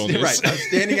stick with you on this. Right. I'm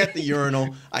standing at the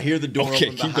urinal. I hear the door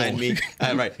open behind me.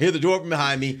 Hear the door open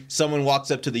behind me. Someone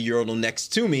walks up to the urinal next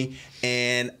to me,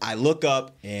 and I look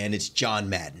up, and it's John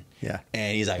Madden. Yeah.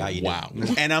 And he's like, how you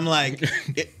doing? And I'm like,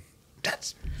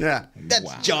 that's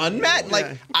John Madden.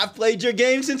 Like, I've played your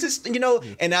game since it's,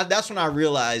 and that's when I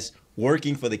realized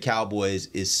working for the Cowboys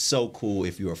is so cool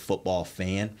if you're a football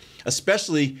fan,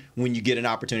 especially when you get an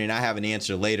opportunity. And I have an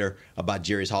answer later about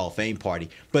Jerry's Hall of Fame party.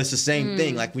 But it's the same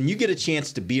thing. Like, when you get a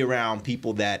chance to be around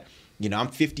people that, I'm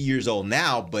 50 years old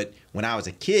now, but when I was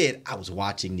a kid, I was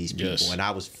watching these people and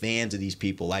I was fans of these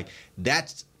people. Like,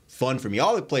 that's fun for me.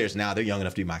 All the players now, they're young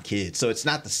enough to be my kids. So it's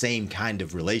not the same kind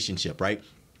of relationship, right?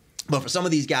 But for some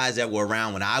of these guys that were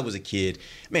around when I was a kid,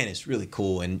 man, it's really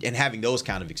cool. And having those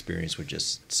kind of experience were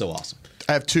just so awesome.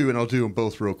 I have two, and I'll do them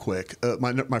both real quick.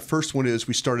 My first one is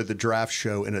we started the draft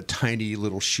show in a tiny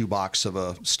little shoebox of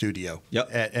a studio. Yep.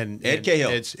 And Ed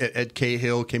Cahill. Ed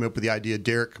Cahill came up with the idea.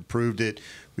 Derek approved it.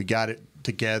 We got it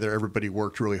together. Everybody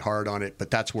worked really hard on it, but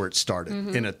that's where it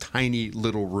started, in a tiny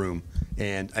little room.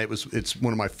 And it's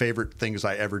one of my favorite things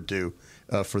I ever do.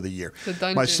 For the year.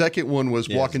 My second one was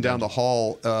walking down the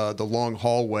hall, the long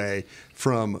hallway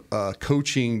from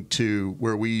coaching to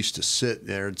where we used to sit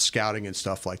there and scouting and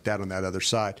stuff like that on that other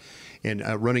side, and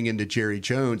running into Jerry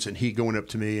Jones, and he going up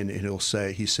to me and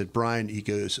he said, Brian, he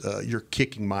goes, you're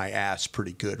kicking my ass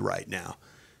pretty good right now,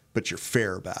 but you're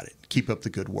fair about it. Keep up the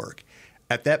good work.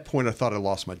 At that point, I thought I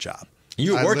lost my job.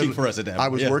 You were working for us at that point. I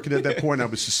was working at that point. I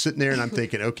was just sitting there, and I'm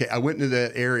thinking, okay. I went into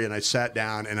that area, and I sat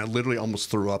down, and I literally almost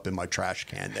threw up in my trash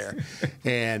can there.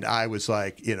 And I was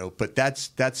like, but that's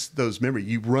those memories.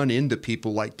 You run into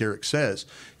people, like Derek says.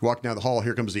 You walk down the hall,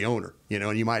 here comes the owner,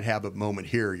 and you might have a moment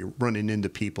here. You're running into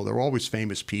people. There were always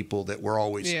famous people that were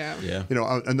always,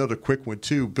 another quick one,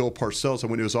 too. Bill Parcells, I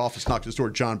went to his office, knocked his door.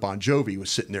 John Bon Jovi was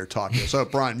sitting there talking. So,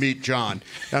 Brian, meet John.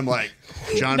 I'm like,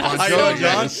 John Bon Jovi.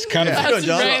 John? It's kind of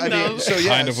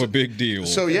kind of a big deal.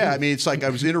 So, it's like I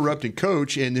was interrupting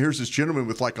Coach, and here's this gentleman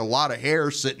with like a lot of hair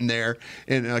sitting there,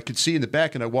 and I could see in the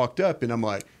back, and I walked up, and I'm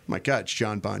like, my God, it's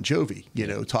John Bon Jovi,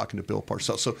 talking to Bill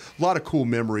Parcells. So a lot of cool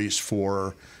memories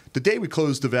for the day we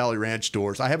closed the Valley Ranch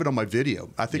doors. I have it on my video.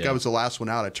 I think I was the last one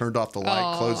out. I turned off the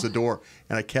light, closed the door,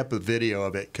 and I kept a video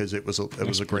of it because it was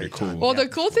a great time. Well, the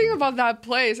cool thing about that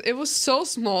place, it was so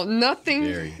small.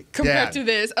 Nothing compared to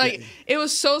this. Like, it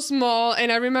was so small,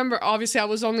 and I remember, obviously, I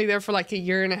was only there for like a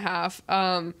year and a half.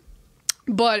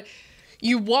 But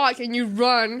you walk and you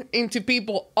run into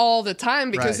people all the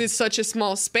time because it's such a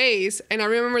small space. And I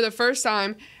remember the first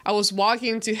time I was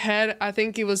walking to head, I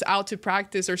think it was out to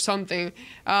practice or something.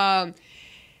 And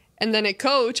then a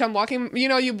coach, I'm walking,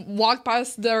 you walk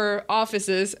past their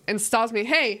offices and stops me.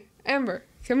 Hey, Amber,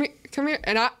 come here.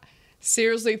 And I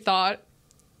seriously thought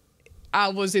I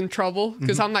was in trouble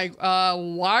because I'm like,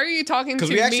 why are you talking to me? Because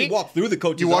we actually walked through the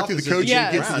coach's office. You walked through the coach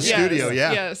and get to the studio,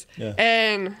 Yes.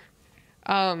 And,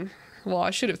 well,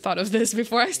 I should have thought of this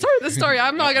before I started the story.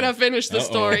 I'm not going to finish the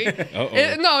story.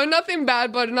 No, nothing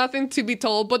bad, but nothing to be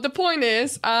told. But the point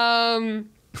is,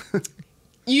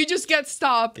 you just get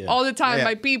stopped all the time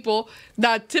by people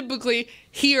that typically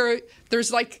here,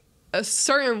 there's like a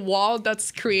certain wall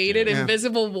that's created,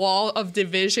 invisible wall of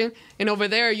division, and over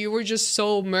there you were just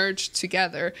so merged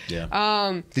together.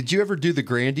 Did you ever do the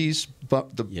Grandies?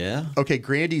 Okay,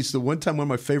 Grandies. The one time, one of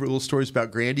my favorite little stories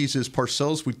about Grandies is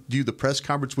Parcells would do the press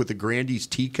conference with the Grandies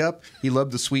teacup. He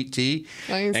loved the sweet tea.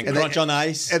 And crunch on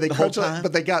ice and they the whole crunch on, time.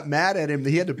 but they got mad at him.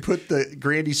 He had to put the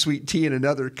Grandies sweet tea in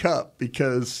another cup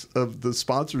because of the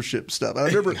sponsorship stuff. I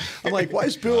remember, I'm like, why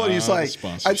is Bill? And he's like,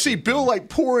 I'd see Bill like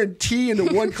pouring tea into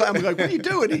one cup. I'm like, what are you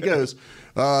doing? He goes,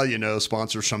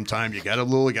 sponsor sometime. You got to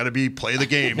play the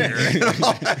game here.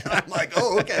 I'm like,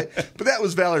 oh, okay. But that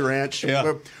was Valley Ranch.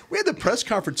 Yeah. We had the press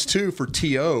conference too for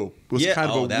TO. Was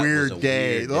kind of a weird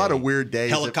day. A lot of weird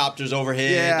days. Helicopters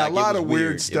overhead. Yeah, like, a lot of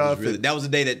weird stuff. That was the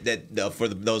day that for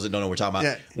those that don't know what we're talking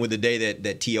about, when the day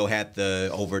that T.O. had the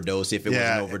overdose, if it was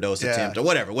an overdose attempt or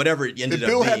whatever it ended up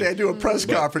being. Bill had to do a press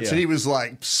conference, and he was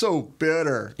like so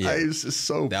bitter. Yeah. He was just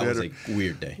so bitter. That was a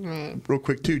weird day. Real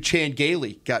quick, too, Chan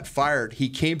Gailey got fired. He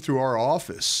came through our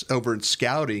office over in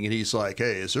scouting, and he's like,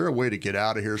 hey, is there a way to get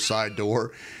out of here side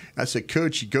door? I said,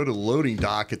 Coach, you go to the loading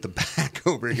dock at the back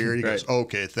over here. And he goes,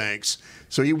 okay, thanks.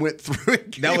 So he went through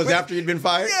it. That was after he'd been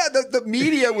fired? Yeah, the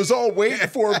media was all waiting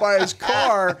for him by his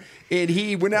car, and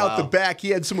he went out the back. He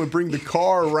had someone bring the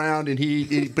car around, and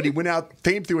but he went out,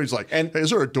 came through, and he's like, hey, is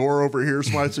there a door over here?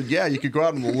 So I said, yeah, you could go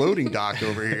out on the loading dock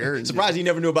over here. And, surprised you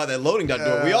never knew about that loading dock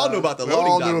door. We all knew about the loading dock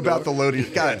door. We all knew about the loading.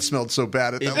 God, it smelled so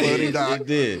bad at that loading dock. It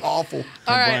did. Awful.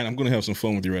 All right. Brian, I'm going to have some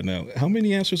fun with you right now. How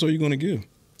many answers are you going to give?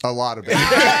 A lot of it.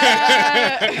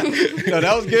 No,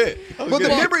 that was good.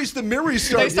 The memories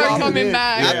start coming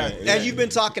back. As you've been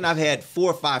talking, I've had 4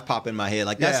 or 5 pop in my head.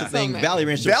 Like that's the thing. Valley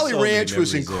Ranch. Valley Ranch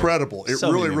was incredible. It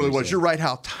really was. You're right.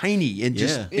 How tiny and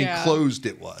just enclosed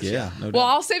it was. Yeah. No doubt. Well,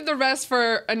 I'll save the rest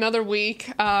for another week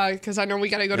because I know we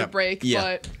got to go to break.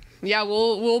 But yeah,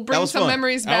 we'll bring some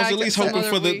memories back. I was at least hoping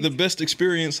for the best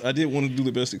experience. I did want to do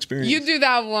the best experience. You do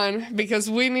that one because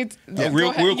we need.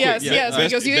 Real quick. Yes,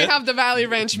 because you didn't have the Valley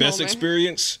Ranch best moment.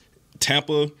 experience.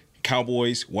 Tampa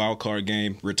Cowboys wild card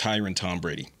game. Retiring Tom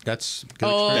Brady. That's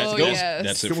good.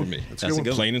 That's it for me. That's a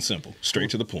good plain and simple. Straight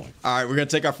to the point. All right, we're gonna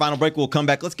take our final break. We'll come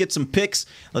back. Let's get some picks.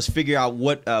 Let's figure out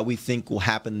what we think will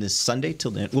happen this Sunday. Till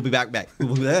then, we'll be back.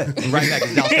 We'll be right back.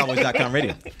 It's DallasCowboys.com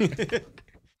radio.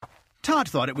 Todd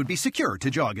thought it would be secure to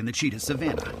jog in the cheetah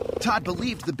savanna. Todd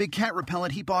believed the big cat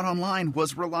repellent he bought online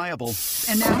was reliable.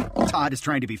 And now, Todd is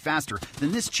trying to be faster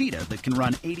than this cheetah that can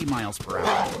run 80 miles per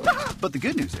hour. But the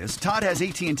good news is, Todd has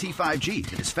AT&T 5G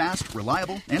that is fast,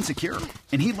 reliable, and secure.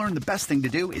 And he learned the best thing to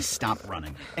do is stop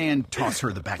running and toss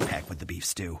her the backpack with the beef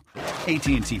stew.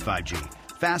 AT&T 5G.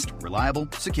 Fast, reliable,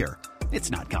 secure. It's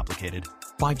not complicated.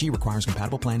 5G requires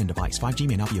compatible plan and device. 5G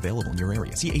may not be available in your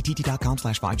area. See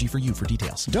att.com/5G for you for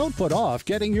details. Don't put off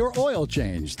getting your oil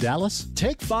change, Dallas.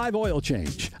 Take 5 Oil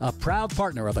Change. A proud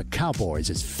partner of the Cowboys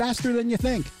is faster than you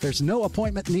think. There's no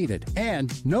appointment needed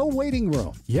and no waiting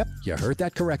room. Yep, you heard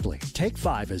that correctly. Take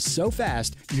 5 is so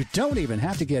fast, you don't even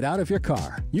have to get out of your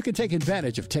car. You can take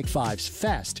advantage of Take 5's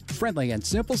fast, friendly, and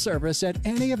simple service at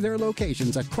any of their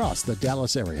locations across the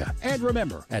Dallas area. And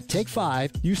remember, at Take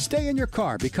 5, you stay in your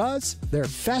car because they're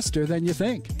faster than you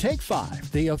think. Take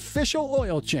 5, the official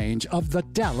oil change of the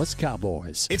Dallas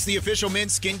Cowboys. It's the official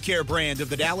men's skincare brand of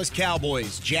the Dallas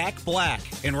Cowboys, Jack Black.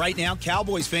 And right now,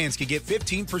 Cowboys fans can get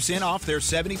 15% off their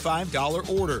 $75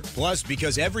 order. Plus,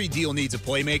 because every deal needs a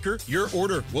playmaker, your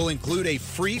order will include a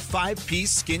free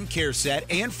 5-piece skincare set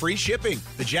and free shipping.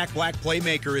 The Jack Black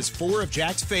Playmaker is 4 of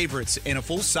Jack's favorites and a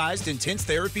full-sized intense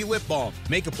therapy lip balm.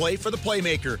 Make a play for the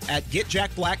Playmaker at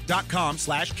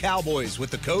getjackblack.com/Cowboys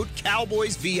with the code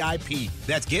CowboysVIP.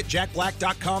 That's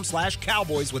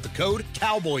getjackblack.com/Cowboys with the code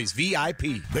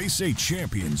CowboysVIP. They say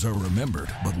champions are remembered,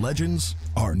 but legends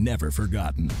are never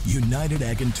forgotten. United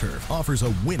Ag and Turf offers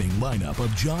a winning lineup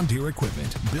of John Deere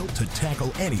equipment built to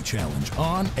tackle any challenge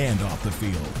on and off the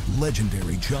field.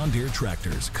 Legendary John Deere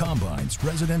tractors, combines,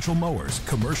 residential mowers,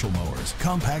 commercial mowers,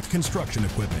 compact construction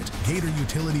equipment, Gator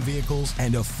utility vehicles,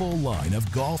 and a full line of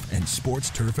golf and sports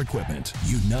turf equipment.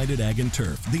 United Ag and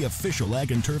Turf, the official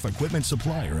Ag and Turf equipment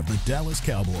supplier of the Dallas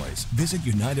Cowboys. Visit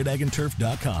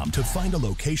UnitedAgAndTurf.com to find a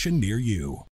location near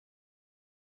you.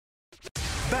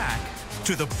 Back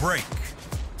to the break.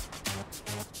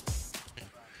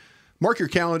 Mark your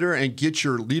calendar and get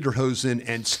your Lederhosen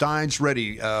and Steins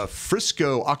ready.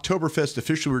 Frisco Oktoberfest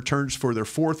officially returns for their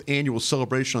 4th annual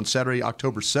celebration on Saturday,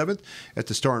 October 7th at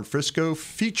the Star in Frisco,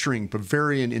 featuring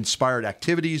Bavarian-inspired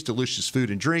activities, delicious food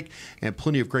and drink, and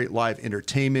plenty of great live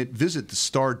entertainment. Visit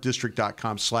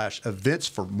thestardistrict.com/events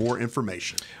for more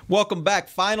information. Welcome back.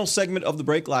 Final segment of the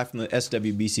break, live from the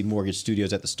SWBC Mortgage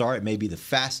Studios at the Star. It may be the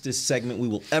fastest segment we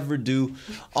will ever do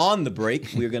on the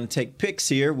break. We're going to take picks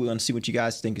here. We're going to see what you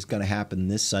guys think is going to happen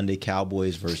this Sunday,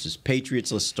 Cowboys versus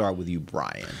Patriots. Let's start with you,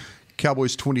 Brian.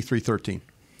 Cowboys 23-13.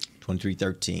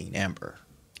 23-13. Amber.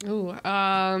 Ooh,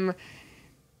 I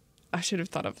should have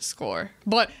thought of a score.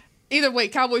 But either way,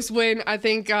 Cowboys win. I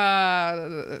think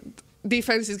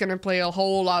defense is going to play a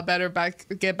whole lot better,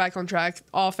 get back on track.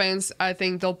 Offense, I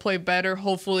think they'll play better,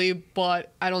 hopefully,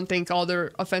 but I don't think all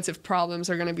their offensive problems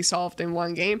are going to be solved in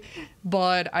one game.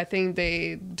 But I think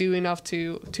they do enough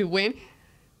to win.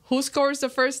 Who scores the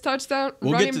first touchdown?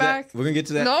 Running back. We're going to get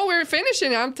to that. No, we're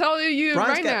finishing. I'm telling you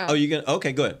now. Oh, you're going to?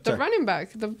 Okay, good. The running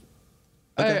back.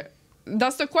 Okay.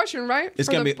 That's the question, right? It's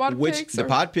going to be the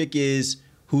pod pick is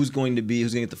who's going to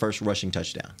get the first rushing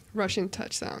touchdown. Rushing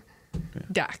touchdown. Okay.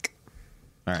 Dak.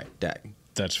 All right, Dak.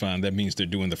 That's fine. That means they're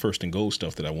doing the first and goal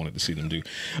stuff that I wanted to see them do.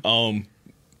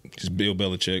 Just Bill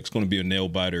Belichick. It's going to be a nail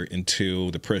biter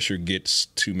until the pressure gets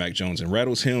to Mac Jones and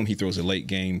rattles him. He throws a late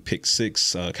game pick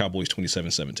 6. Cowboys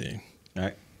 27-17. All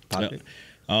right. Pop it.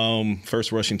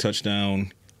 First rushing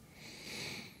touchdown.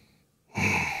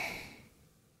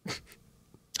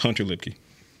 Hunter Lipke.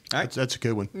 All right. That's a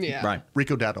good one. Yeah. Right.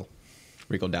 Rico Dowdle.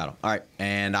 All right.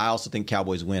 And I also think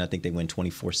Cowboys win. I think they win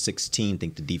 24-16. I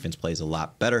think the defense plays a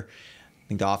lot better. I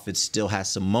think the offense still has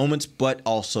some moments, but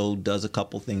also does a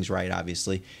couple things right,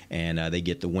 obviously. And they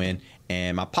get the win.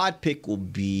 And my pod pick will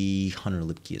be Hunter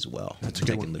Lipke as well. That's a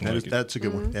good one. That's a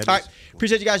good one. All right.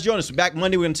 Appreciate you guys joining us. Back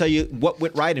Monday, we're going to tell you what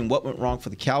went right and what went wrong for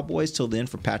the Cowboys. Till then,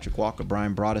 for Patrick Walker,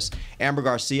 Brian Broaddus, Amber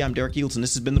Garcia, I'm Derek Eagleton.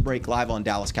 This has been The Break, live on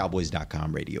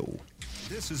DallasCowboys.com radio.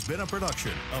 This has been a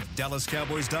production of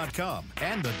DallasCowboys.com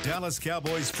and the Dallas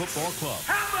Cowboys Football Club.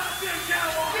 How about this,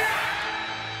 Cowboys?